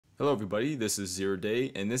Hello everybody, this is Zero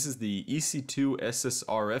Day, and this is the EC2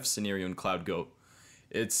 SSRF scenario in Cloudgoat.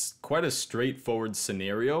 It's quite a straightforward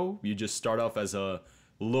scenario. You just start off as a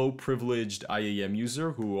low privileged IAM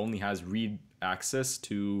user who only has read access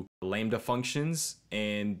to Lambda functions,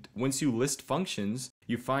 and once you list functions,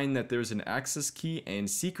 you find that there's an access key and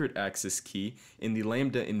secret access key in the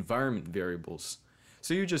Lambda environment variables.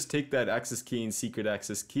 So you just take that access key and secret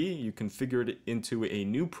access key, you configure it into a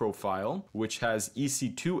new profile which has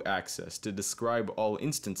EC2 access to describe all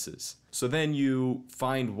instances. So then you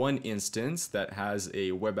find one instance that has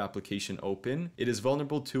a web application open. It is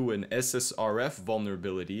vulnerable to an SSRF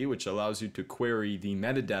vulnerability, which allows you to query the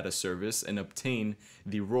metadata service and obtain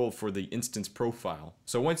the role for the instance profile.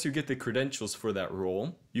 So once you get the credentials for that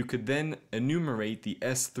role, you could then enumerate the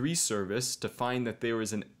S3 service to find that there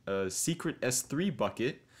is a secret S3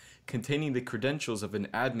 bucket containing the credentials of an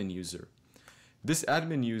admin user. This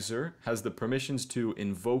admin user has the permissions to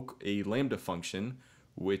invoke a Lambda function,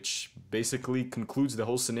 which basically concludes the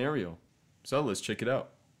whole scenario. So let's check it out.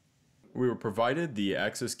 We were provided the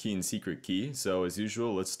access key and secret key, so as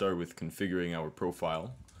usual, let's start with configuring our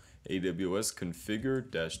profile. AWS configure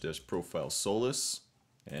 -- profile solus,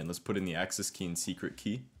 and let's put in the access key and secret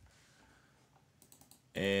key.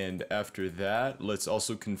 And after that, let's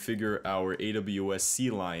also configure our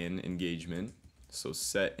AWSealion engagement. So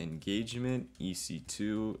set engagement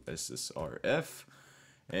EC2 SSRF.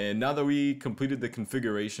 And now that we completed the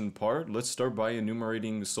configuration part, let's start by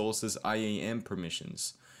enumerating Solus's IAM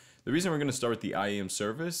permissions. The reason we're going to start with the IAM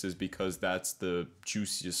service is because that's the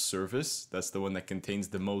juiciest service. That's the one that contains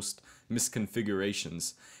the most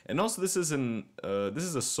misconfigurations. And also this is a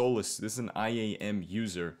Solus, this is an IAM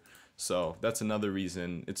user. So that's another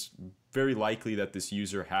reason. It's very likely that this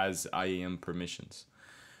user has IAM permissions.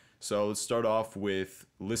 So let's start off with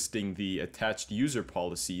listing the attached user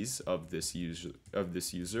policies of this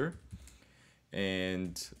user.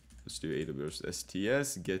 And let's do AWS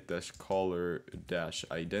STS get -caller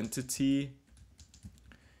 -identity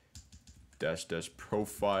 --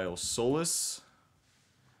 profile solus.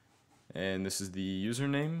 And this is the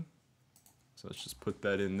username. So let's just put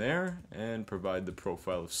that in there and provide the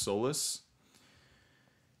profile of Solus.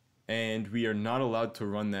 And we are not allowed to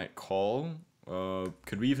run that call.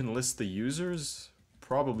 Could we even list the users?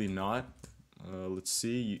 Probably not. Let's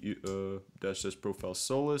see, -- profile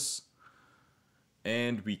solus.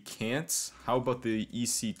 And we can't. How about the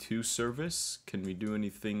EC2 service? Can we do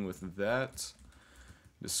anything with that?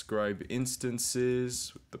 Describe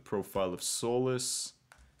instances with the profile of Solus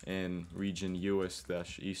and region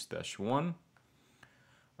US-East-1.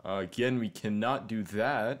 Again, we cannot do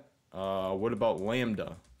that. What about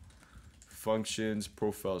Lambda? Functions,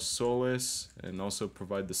 profile solus, and also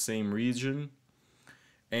provide the same region.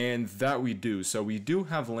 And that we do. So we do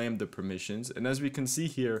have Lambda permissions, and as we can see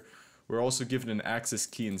here, we're also given an access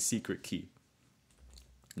key and secret key.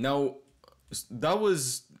 Now, that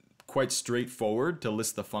was quite straightforward to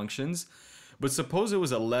list the functions, but suppose it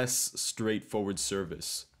was a less straightforward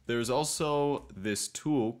service. There's also this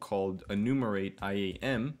tool called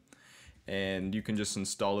Enumerate-iam, and you can just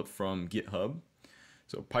install it from GitHub.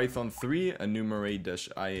 So Python 3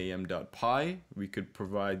 enumerate-iam.py, we could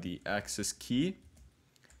provide the access key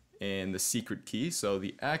and the secret key. So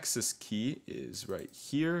the access key is right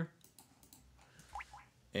here,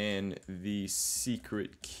 and the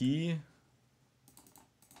secret key.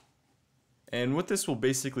 And what this will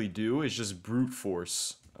basically do is just brute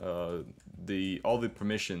force all the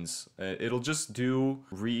permissions. It'll just do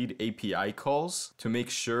read API calls to make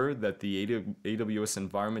sure that the AWS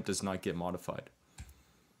environment does not get modified.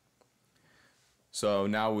 So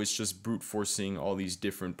now it's just brute forcing all these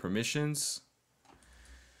different permissions.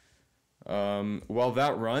 While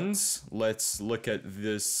that runs, let's look at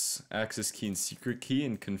this access key and secret key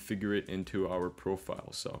and configure it into our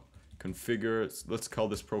profile. So configure, let's call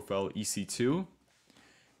this profile EC2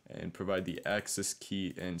 and provide the access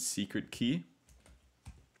key and secret key.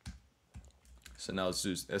 So now let's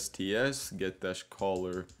do STS get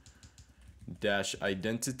 -caller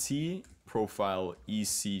 -identity profile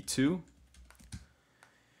EC2.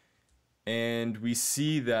 And we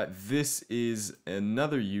see that this is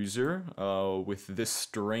another user with this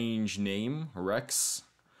strange name, Rex.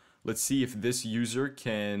 Let's see if this user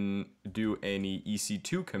can do any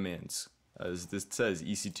EC2 commands, as this says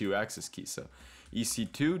EC2 access key. So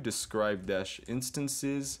EC2 describe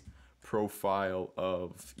 -instances profile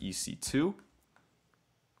of EC2.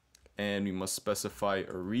 And we must specify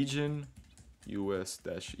a region,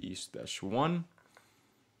 US-East-1.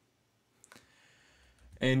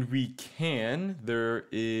 And we can, there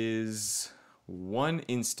is one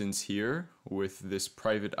instance here with this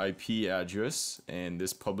private IP address and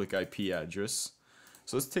this public IP address.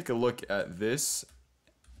 So let's take a look at this.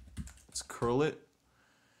 Let's curl it.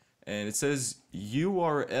 And it says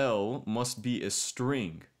URL must be a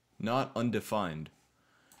string, not undefined.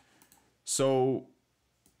 So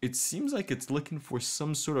it seems like it's looking for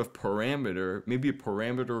some sort of parameter, maybe a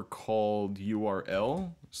parameter called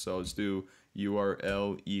URL. So let's do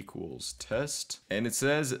URL equals test. And it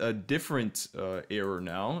says a different error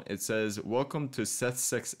now. It says, welcome to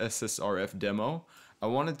Seth's SSRF demo. I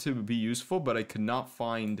wanted to be useful, but I could not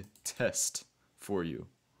find test for you.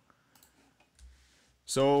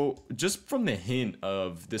 So just from the hint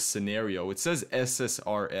of this scenario, it says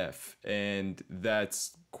SSRF, and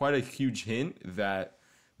that's quite a huge hint that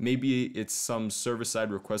maybe it's some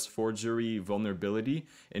server-side request forgery vulnerability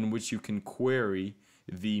in which you can query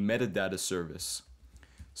the metadata service.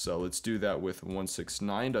 So let's do that with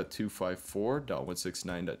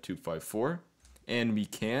 169.254.169.254, and we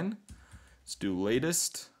can. Let's do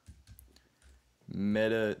latest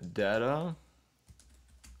metadata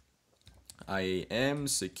IAM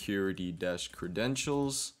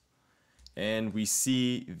security-credentials, and we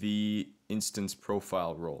see the instance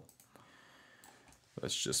profile role.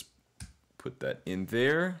 Let's just put that in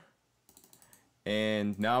there.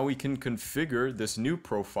 And now we can configure this new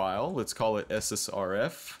profile. Let's call it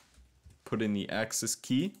SSRF. Put in the access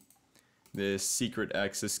key, the secret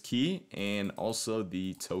access key, and also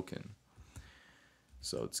the token.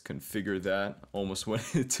 So let's configure that. Almost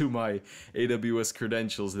went into my AWS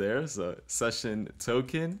credentials there. So session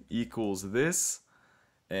token equals this.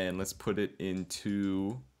 And let's put it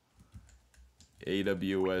into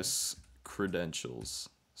AWS credentials.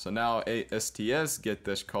 So now STS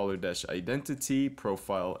get-caller-identity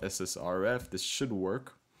profile SSRF. This should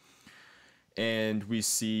work. And we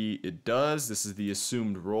see it does. This is the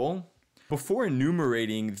assumed role. Before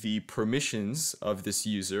enumerating the permissions of this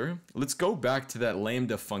user, let's go back to that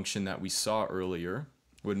Lambda function that we saw earlier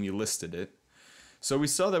when we listed it. So we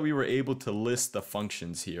saw that we were able to list the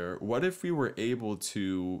functions here. What if we were able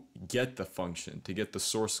to get the function, to get the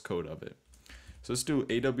source code of it? So let's do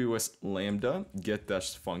AWS Lambda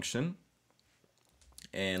get-function,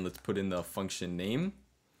 and let's put in the function name,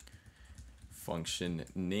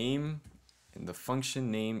 and the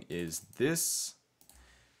function name is this.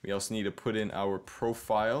 We also need to put in our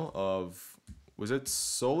profile of, was it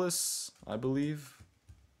Solus, I believe?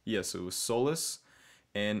 Yes, it was Solus,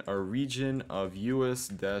 and a region of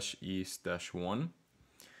US-East-1.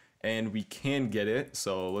 And we can get it,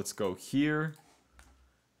 so let's go here,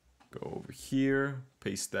 go over here,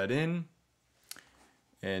 paste that in,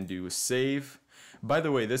 and do a save. By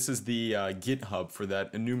the way, this is the GitHub for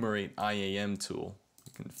that Enumerate-iam tool.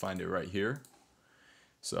 You can find it right here.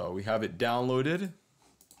 So we have it downloaded.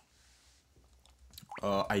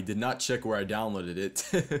 I did not check where I downloaded it.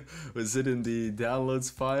 Was it in the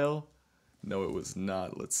downloads file? No, it was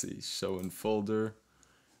not. Let's see. Show in folder.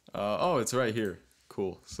 Oh, it's right here.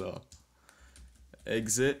 Cool. So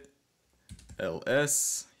exit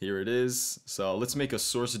ls. Here it is. So let's make a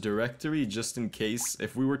source directory just in case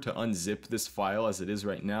if we were to unzip this file as it is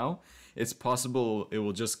right now, it's possible it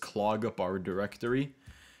will just clog up our directory.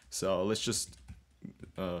 So let's just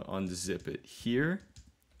unzip it here.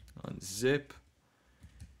 Unzip.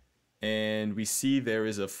 And we see there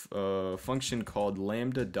is a function called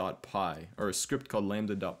lambda.py, or a script called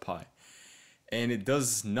lambda.py. And it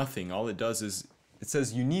does nothing. All it does is, it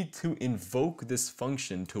says you need to invoke this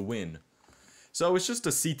function to win. So it's just a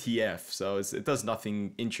CTF, so it does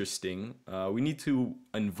nothing interesting. We need to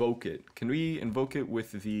invoke it. Can we invoke it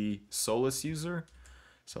with the Solus user?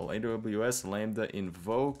 So AWS lambda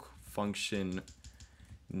invoke function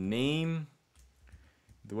name.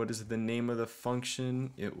 What is the name of the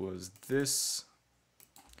function? It was this.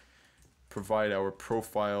 Provide our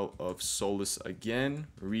profile of Solus again,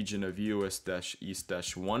 region of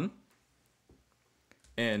US-East-1,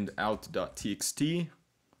 and out.txt.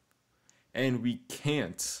 And we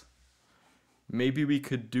can't. Maybe we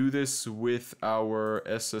could do this with our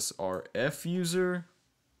SSRF user.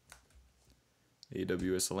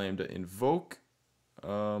 AWS lambda invoke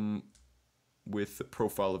with the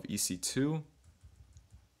profile of EC2.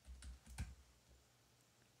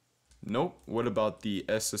 Nope. What about the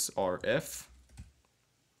SSRF?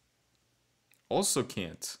 Also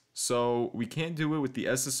can't. So we can't do it with the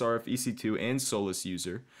SSRF EC2 and Solus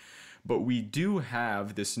user, but we do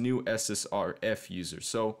have this new SSRF user.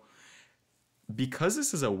 So because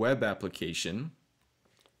this is a web application,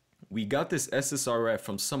 we got this SSRF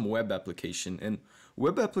from some web application, and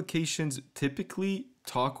web applications typically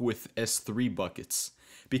talk with S3 buckets.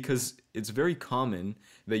 because it's very common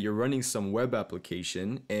that you're running some web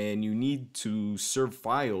application and you need to serve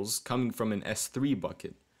files coming from an S3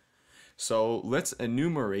 bucket. So let's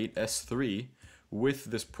enumerate S3 with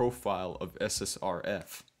this profile of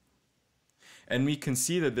SSRF. And we can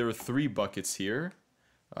see that there are 3 buckets here.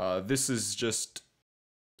 This is just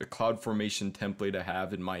the CloudFormation template I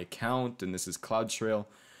have in my account, and this is CloudTrail.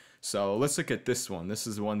 So let's look at this one. This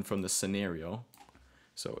is one from the scenario.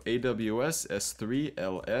 So AWS S3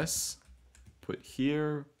 LS, put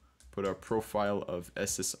here, put our profile of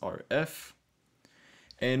SSRF.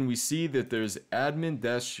 And we see that there's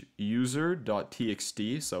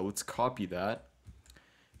admin-user.txt, so let's copy that.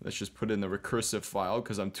 Let's just put in the recursive file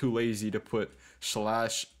because I'm too lazy to put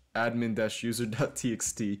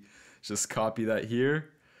 /admin-user.txt. Just copy that here.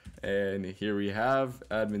 And here we have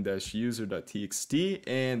admin-user.txt,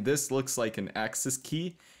 and this looks like an access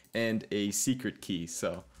key and a secret key.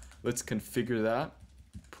 So let's configure that.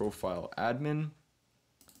 Profile admin,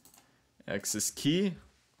 access key,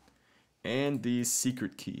 and the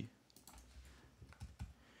secret key.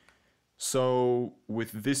 So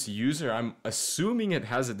with this user, I'm assuming it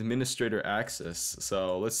has administrator access.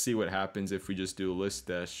 So let's see what happens if we just do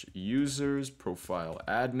list-users profile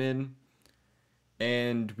admin.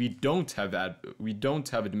 And we don't have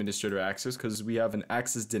administrator access because we have an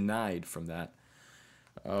access denied from that.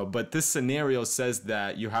 But this scenario says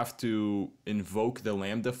that you have to invoke the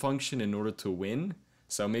Lambda function in order to win.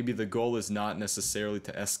 So maybe the goal is not necessarily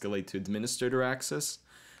to escalate to administrator access,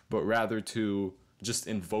 but rather to just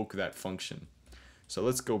invoke that function. So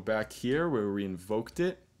let's go back here where we invoked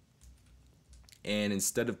it. And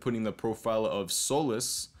instead of putting the profile of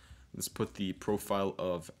Solus, let's put the profile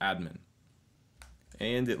of admin.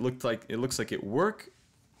 And it looks like it worked,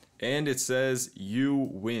 and it says you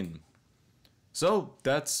win. So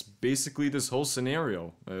that's basically this whole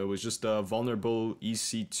scenario. It was just a vulnerable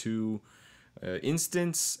EC2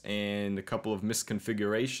 instance and a couple of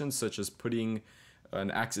misconfigurations, such as putting an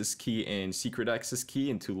access key and secret access key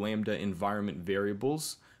into Lambda environment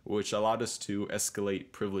variables, which allowed us to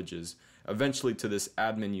escalate privileges eventually to this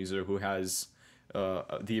admin user who has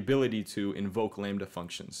the ability to invoke Lambda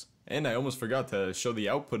functions. And I almost forgot to show the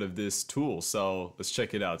output of this tool, so let's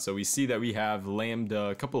check it out. So we see that we have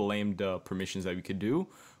Lambda, a couple of Lambda permissions that we could do.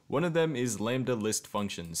 One of them is Lambda list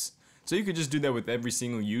functions. So you could just do that with every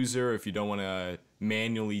single user if you don't want to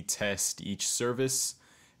manually test each service,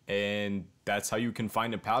 and that's how you can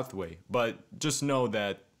find a pathway. But just know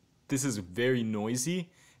that this is very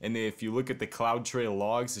noisy, and if you look at the CloudTrail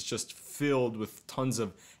logs, it's just filled with tons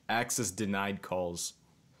of access denied calls.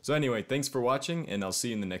 So anyway, thanks for watching, and I'll see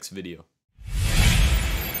you in the next video.